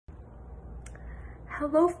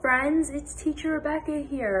Hello friends, it's Teacher Rebecca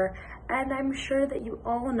here, and I'm sure that you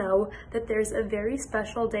all know that there's a very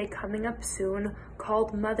special day coming up soon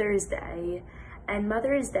called Mother's Day. And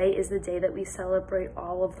Mother's Day is the day that we celebrate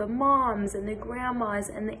all of the moms and the grandmas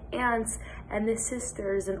and the aunts and the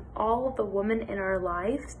sisters and all of the women in our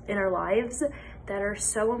lives that are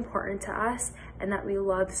so important to us and that we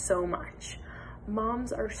love so much.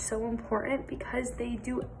 Moms are so important because they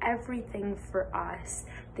do everything for us.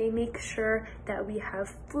 They make sure that we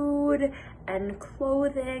have food and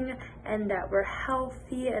clothing and that we're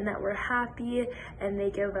healthy and that we're happy, and they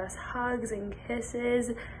give us hugs and kisses,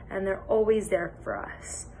 and they're always there for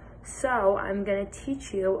us. So I'm gonna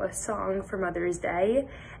teach you a song for Mother's Day,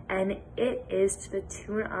 and it is to the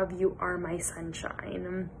tune of You Are My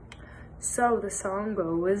Sunshine. So the song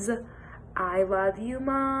goes, I love you,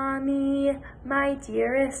 Mommy, my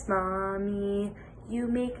dearest Mommy. You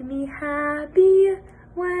make me happy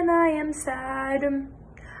when I am sad.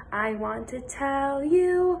 I want to tell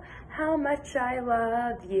you how much I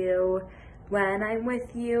love you. When I'm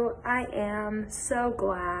with you, I am so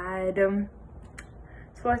glad.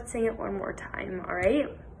 So let's sing it one more time, all right?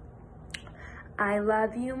 I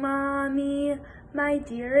love you, Mommy, my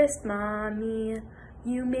dearest Mommy.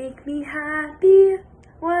 You make me happy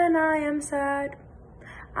when I am sad.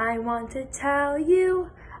 I want to tell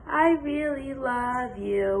you I really love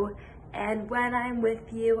you, and when I'm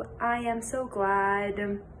with you, I am so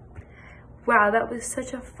glad. Wow, that was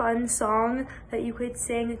such a fun song that you could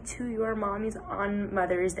sing to your mommies on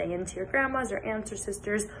Mother's Day, and to your grandmas or aunts or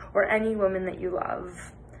sisters or any woman that you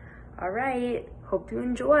love. All right, hope you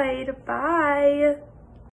enjoyed. Bye.